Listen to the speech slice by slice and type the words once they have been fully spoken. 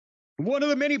One of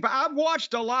the many. I've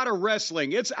watched a lot of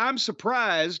wrestling. I'm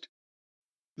surprised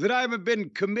that I haven't been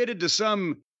committed to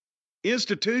some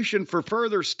institution for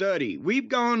further study. We've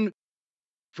gone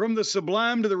from the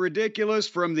sublime to the ridiculous,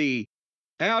 from the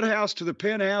outhouse to the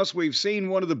penthouse. We've seen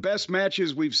one of the best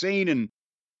matches we've seen in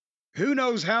who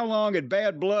knows how long at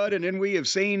Bad Blood, and then we have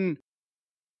seen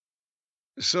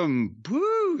some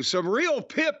real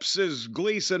pips, as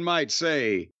Gleason might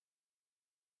say.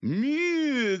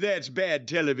 That's bad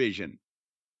television.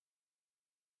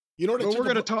 You know what? Well, we're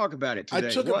going to talk about it today. I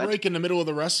took a break in the middle of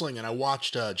the wrestling, and I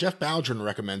watched, Jeff Baldwin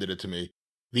recommended it to me,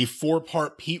 the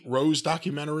 4-part Pete Rose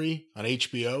documentary on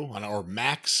HBO, or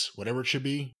Max, whatever it should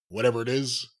be, whatever it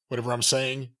is, whatever I'm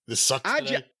saying. This sucks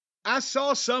today. I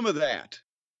saw some of that.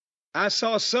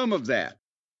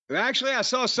 Actually, I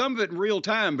saw some of it in real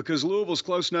time because Louisville's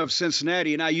close enough to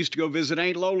Cincinnati, and I used to go visit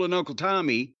Aunt Lola and Uncle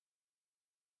Tommy.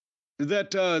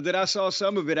 That I saw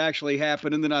some of it actually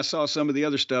happen, and then I saw some of the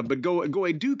other stuff. But go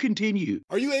ahead, do continue.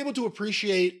 Are you able to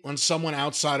appreciate when someone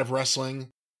outside of wrestling?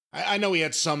 I know he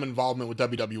had some involvement with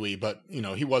WWE, but he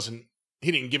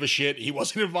didn't give a shit. He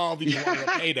wasn't involved. He just wanted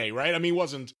a payday, right? I mean, he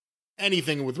wasn't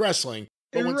anything with wrestling.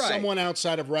 But when someone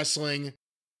outside of wrestling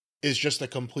is just a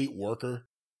complete worker,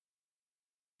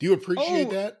 do you appreciate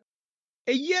that?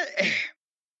 Yeah.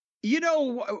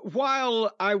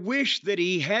 While I wish that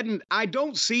he hadn't, I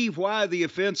don't see why the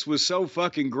offense was so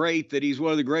fucking great that he's one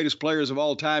of the greatest players of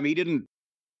all time. He didn't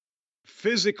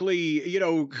physically,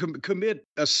 commit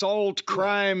assault,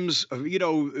 crimes,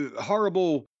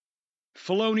 horrible,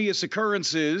 felonious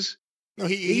occurrences. No,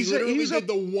 he literally did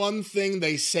the one thing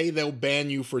they say they'll ban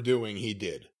you for doing, he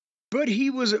did. But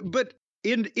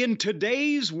in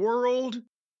today's world,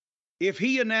 if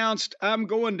he announced, I'm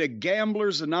going to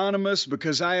Gamblers Anonymous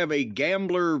because I have a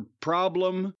gambler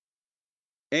problem,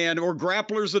 or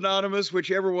Grapplers Anonymous,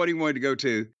 whichever one he wanted to go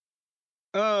to,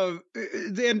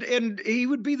 then he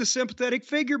would be the sympathetic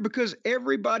figure because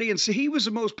everybody, he was the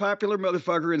most popular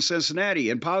motherfucker in Cincinnati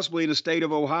and possibly in the state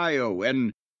of Ohio,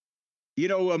 and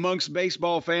amongst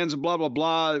baseball fans and blah blah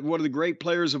blah, one of the great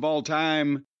players of all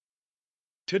time.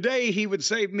 Today, he would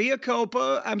say, mea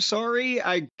culpa, I'm sorry,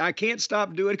 I can't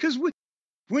stop doing it. Because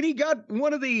when he got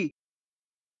one of the,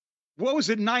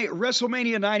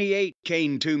 WrestleMania 98,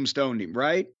 Kane tombstoned him,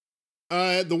 right?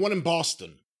 The one in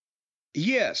Boston.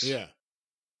 Yes. Yeah.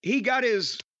 He got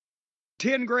his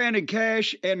 10 grand in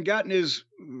cash and got in his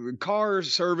car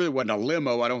service. It wasn't a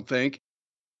limo, I don't think.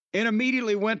 And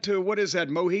immediately went to, what is that,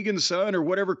 Mohegan Sun or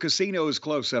whatever casino is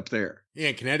close up there. Yeah,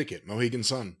 in Connecticut, Mohegan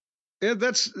Sun.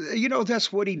 That's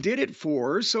what he did it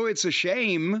for, so it's a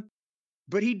shame.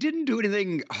 But he didn't do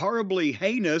anything horribly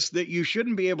heinous that you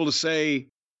shouldn't be able to say,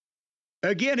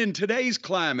 again, in today's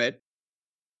climate,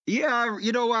 yeah,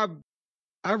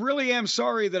 I really am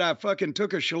sorry that I fucking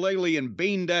took a shillelagh and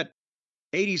beamed that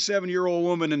 87-year-old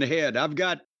woman in the head. I've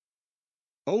got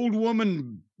old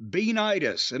woman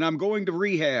beanitis, and I'm going to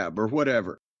rehab or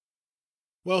whatever.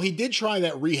 Well, he did try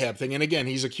that rehab thing, and again,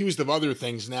 he's accused of other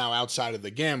things now outside of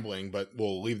the gambling, but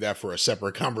we'll leave that for a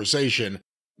separate conversation.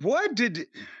 What did...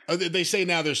 They say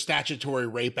now there's statutory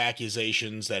rape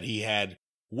accusations that he had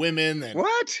women. And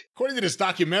what? According to this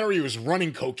documentary, he was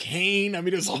running cocaine. I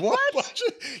mean, it's what?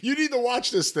 You need to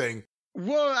watch this thing.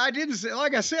 Well, I didn't say...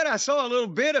 Like I said, I saw a little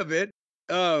bit of it.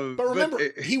 But remember,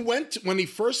 he went... When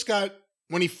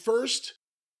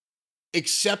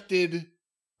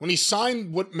he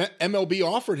signed what MLB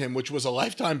offered him, which was a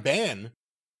lifetime ban,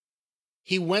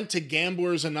 he went to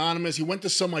Gamblers Anonymous. He went to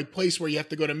some place where you have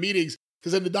to go to meetings.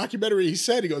 Because in the documentary,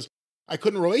 he goes, I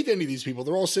couldn't relate to any of these people.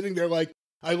 They're all sitting there like,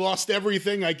 I lost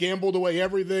everything. I gambled away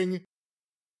everything.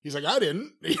 He's like, I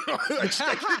didn't. I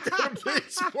stuck it down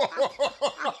baseball.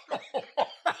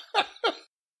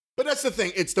 But that's the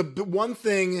thing. It's the one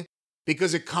thing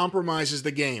because it compromises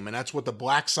the game. And that's what the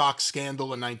Black Sox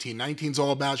scandal in 1919 is all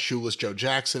about. Shoeless Joe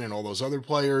Jackson and all those other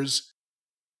players.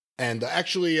 And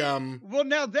actually, well,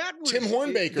 now that was Tim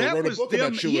Hornbaker wrote a book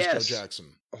about Shoeless Joe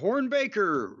Jackson.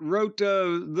 Hornbaker wrote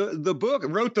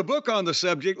the book on the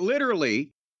subject,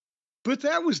 literally. But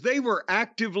they were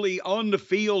actively on the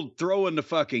field throwing the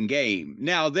fucking game.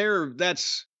 Now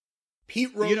that's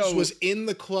Pete Rose was in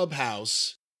the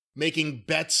clubhouse making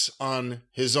bets on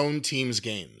his own team's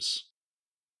games.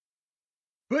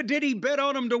 But did he bet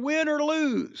on them to win or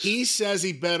lose? He says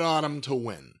he bet on them to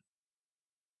win.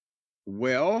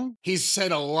 Well, he's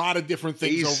said a lot of different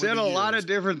things. He said a lot of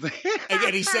different things.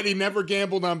 Again, he said he never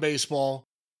gambled on baseball.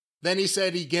 Then he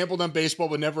said he gambled on baseball,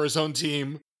 but never his own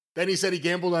team. Then he said he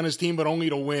gambled on his team, but only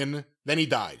to win. Then he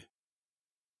died.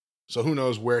 So who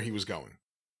knows where he was going?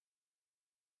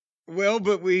 Well,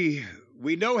 but we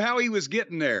know how he was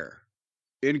getting there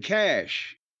in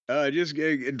cash. Just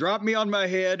drop me on my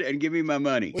head and give me my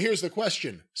money. Well, here's the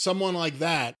question. Someone like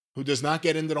that who does not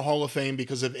get into the Hall of Fame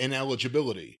because of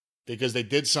ineligibility, because they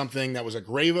did something that was a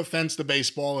grave offense to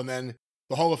baseball, and then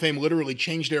the Hall of Fame literally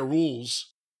changed their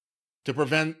rules to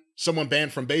prevent someone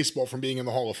banned from baseball from being in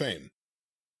the Hall of Fame.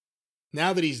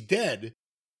 Now that he's dead,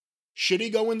 should he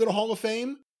go into the Hall of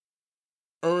Fame?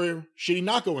 Or should he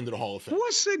not go into the Hall of Fame?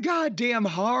 What's the goddamn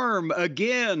harm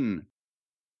again?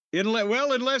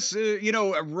 Unless,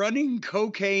 running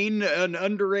cocaine and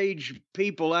underage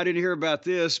people. I didn't hear about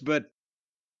this, but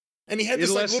and he had this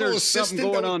unless little there's assistant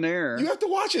something going on there. You have to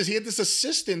watch this. He had this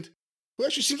assistant who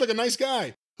actually seems like a nice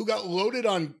guy who got loaded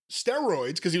on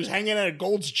steroids because he was hanging out at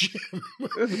Gold's Gym.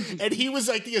 And he was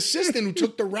like the assistant who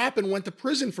took the rap and went to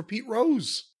prison for Pete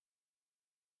Rose.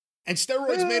 And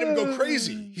steroids made him go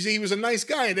crazy. He was a nice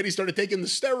guy, and then he started taking the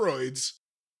steroids.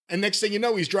 And next thing you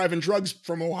know, he's driving drugs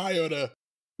from Ohio to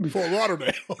Fort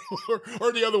Lauderdale.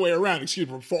 or the other way around,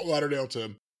 from Fort Lauderdale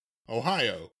to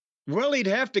Ohio. Well, he'd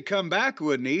have to come back,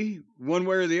 wouldn't he? One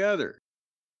way or the other.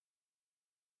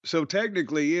 So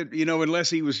technically,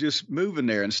 unless he was just moving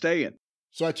there and staying.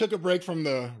 So I took a break from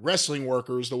the wrestling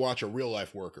workers to watch a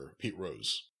real-life worker, Pete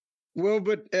Rose. Well,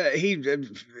 but he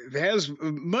has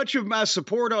much of my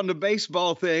support on the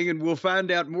baseball thing, and we'll find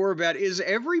out more about it. Is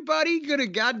everybody going to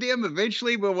goddamn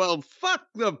eventually, well, fuck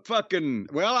the fucking,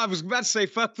 well, I was about to say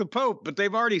fuck the Pope, but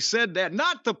they've already said that.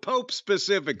 Not the Pope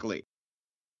specifically.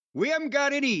 We haven't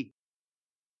got any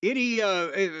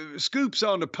scoops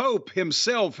on the Pope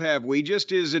himself, have we?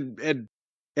 Just his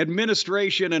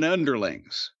administration and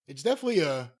underlings. It's definitely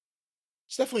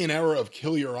an era of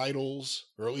kill your idols,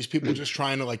 or at least people just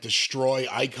trying to destroy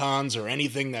icons or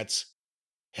anything that's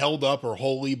held up or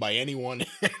holy by anyone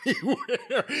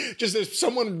anywhere. Just there's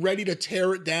someone ready to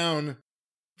tear it down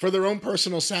for their own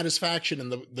personal satisfaction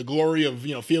and the glory of,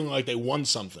 feeling like they won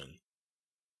something.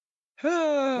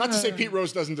 Not to say Pete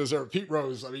Rose doesn't deserve. Pete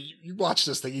Rose, I mean, you watch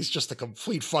this thing, he's just a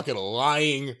complete fucking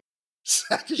lying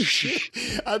sack of shit.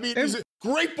 I mean, he's a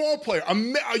great ball player.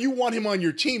 You want him on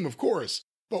your team, of course.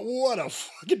 But what a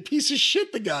fucking piece of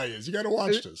shit the guy is. You got to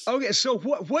watch this. Okay, so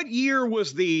what year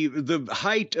was the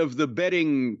height of the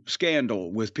betting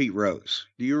scandal with Pete Rose?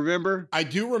 Do you remember? I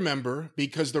do remember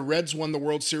because the Reds won the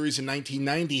World Series in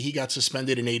 1990. He got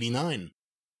suspended in 89.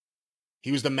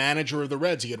 He was the manager of the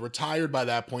Reds. He had retired by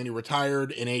that point. He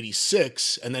retired in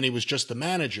 86, and then he was just the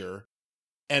manager.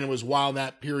 And it was while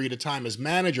that period of time as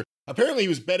manager. Apparently, he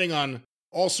was betting on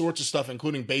all sorts of stuff,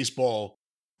 including baseball,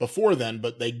 before then,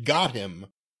 but they got him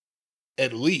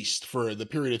at least for the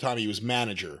period of time he was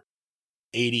manager,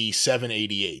 87,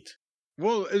 88.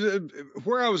 Well,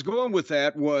 where I was going with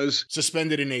that was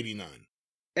suspended in 89.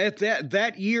 At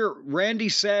that year, Randy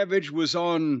Savage was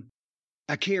on,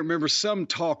 I can't remember, some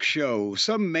talk show,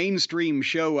 some mainstream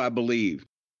show, I believe.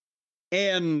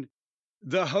 And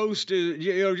the host,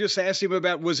 just asked him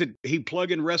about, was it he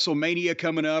plugging WrestleMania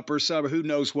coming up or something? Who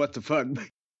knows what the fuck?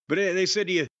 But they said,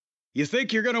 you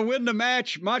think you're going to win the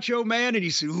match, Macho Man? And he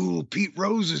said, ooh, Pete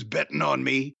Rose is betting on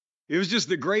me. It was just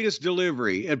the greatest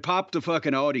delivery. It popped the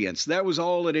fucking audience. That was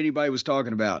all that anybody was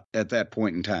talking about at that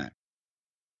point in time.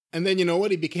 And then, you know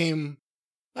what? He became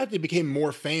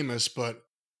more famous, but,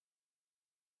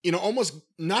 almost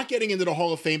not getting into the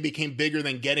Hall of Fame became bigger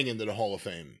than getting into the Hall of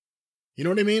Fame. You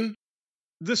know what I mean?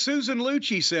 The Susan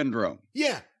Lucci syndrome.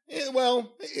 Yeah.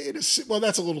 Well, that's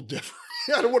a little different.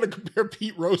 I don't want to compare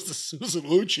Pete Rose to Susan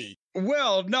Lucci.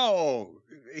 Well, no.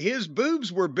 His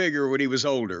boobs were bigger when he was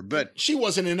older, but she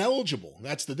wasn't ineligible.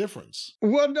 That's the difference.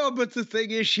 Well, no, but the thing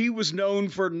is, she was known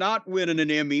for not winning an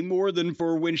Emmy more than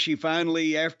for when she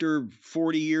finally, after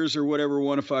 40 years or whatever,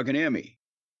 won a fucking Emmy.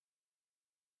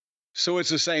 So it's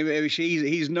the same.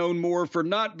 He's known more for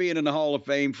not being in the Hall of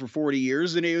Fame for 40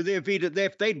 years. And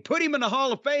if they'd put him in the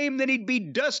Hall of Fame, then he'd be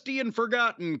dusty and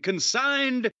forgotten,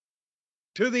 consigned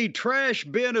to the trash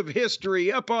bin of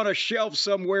history up on a shelf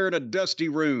somewhere in a dusty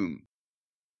room.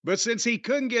 But since he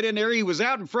couldn't get in there, he was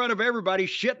out in front of everybody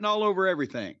shitting all over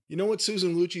everything. You know what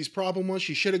Susan Lucci's problem was?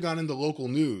 She should have gone into local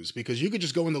news, because you could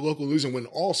just go into local news and win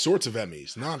all sorts of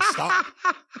Emmys nonstop.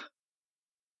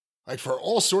 Like for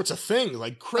all sorts of things,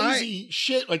 like crazy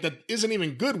shit like that isn't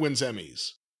even good wins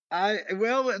Emmys.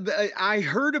 I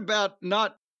heard about,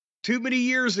 not too many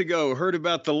years ago, heard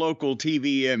about the local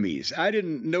TV Emmys. I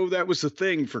didn't know that was a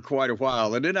thing for quite a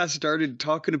while. And then I started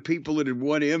talking to people that had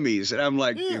won Emmys. And I'm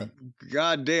like,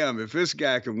 God damn, if this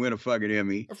guy can win a fucking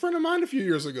Emmy. A friend of mine a few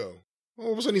years ago,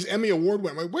 all of a sudden he's Emmy Award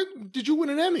winner. I'm like, when did you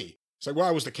win an Emmy? It's like, well,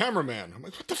 I was the cameraman. I'm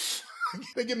like, what the fuck?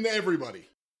 They give them to everybody.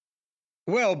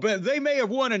 Well, but they may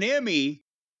have won an Emmy,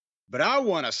 but I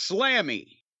won a Slammy.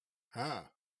 Huh.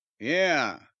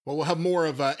 Yeah. Well, we'll have more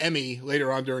of Emmy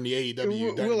later on during the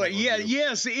AEW.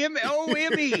 Yes,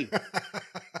 Emmy.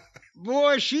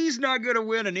 Boy, she's not going to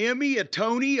win an Emmy, a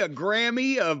Tony, a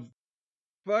Grammy, a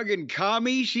fucking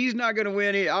commie. She's not going to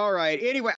win it. All right. Anyway,